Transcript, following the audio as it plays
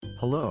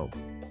Hello.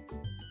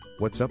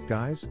 What's up,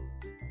 guys?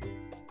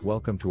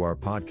 Welcome to our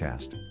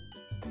podcast.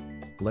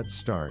 Let's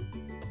start.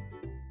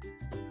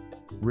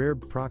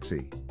 Rarbg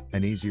Proxy,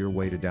 an easier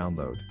way to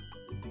download.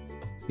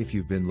 If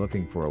you've been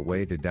looking for a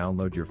way to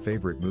download your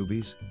favorite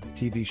movies,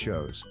 TV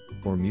shows,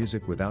 or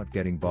music without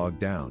getting bogged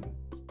down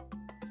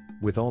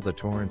with all the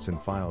torrents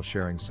and file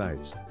sharing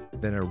sites,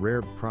 then a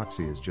Rarbg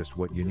Proxy is just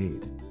what you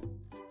need.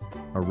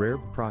 A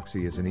Rarbg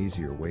Proxy is an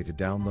easier way to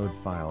download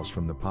files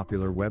from the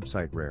popular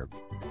website Rarbg.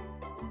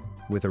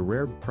 With a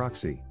Rarbg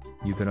Proxy,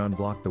 you can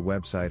unblock the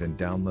website and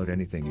download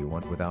anything you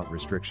want without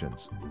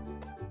restrictions.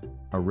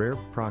 A Rarbg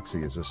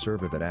Proxy is a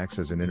server that acts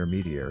as an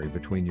intermediary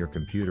between your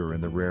computer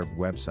and the Rarbg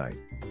website.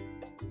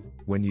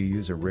 When you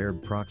use a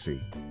Rarbg Proxy,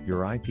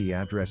 your IP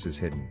address is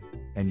hidden,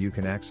 and you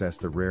can access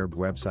the Rarbg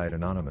website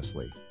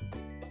anonymously.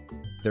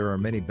 There are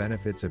many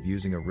benefits of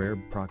using a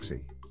Rarbg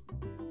Proxy.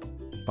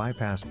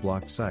 Bypass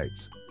blocked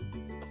sites.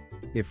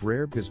 If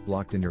Rarbg is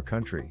blocked in your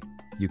country,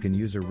 you can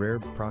use a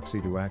Rarbg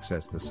Proxy to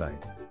access the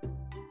site.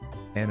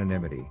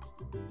 Anonymity.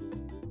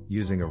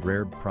 Using a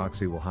Rarbg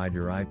Proxy will hide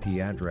your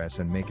IP address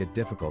and make it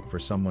difficult for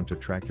someone to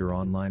track your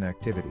online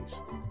activities.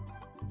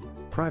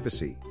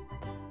 Privacy.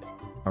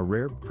 A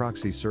Rarbg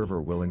Proxy server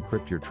will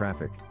encrypt your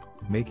traffic,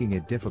 making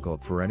it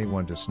difficult for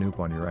anyone to snoop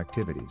on your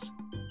activities.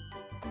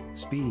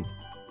 Speed.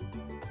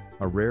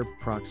 A Rarbg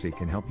Proxy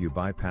can help you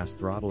bypass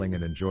throttling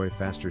and enjoy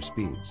faster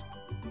speeds.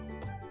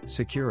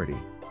 Security.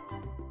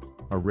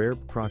 A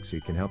Rarbg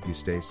Proxy can help you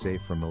stay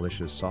safe from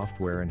malicious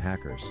software and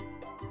hackers.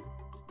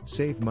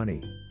 Save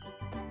money.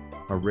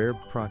 A Rarbg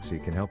Proxy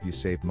can help you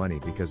save money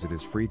because it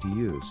is free to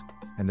use,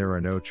 and there are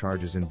no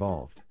charges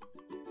involved.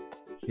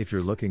 If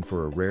you're looking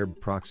for a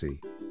Rarbg Proxy,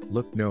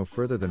 look no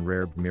further than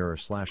Rarbg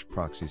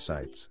Mirror/Proxy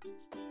sites.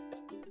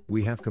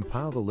 We have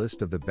compiled a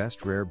list of the best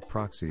Rarbg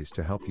Proxies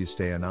to help you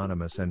stay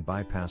anonymous and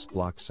bypass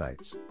blocked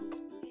sites.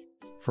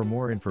 For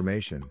more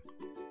information,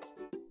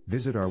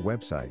 visit our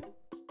website,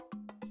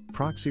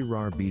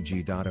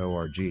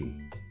 proxyrarbg.org.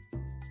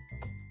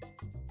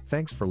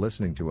 Thanks for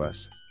listening to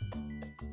us.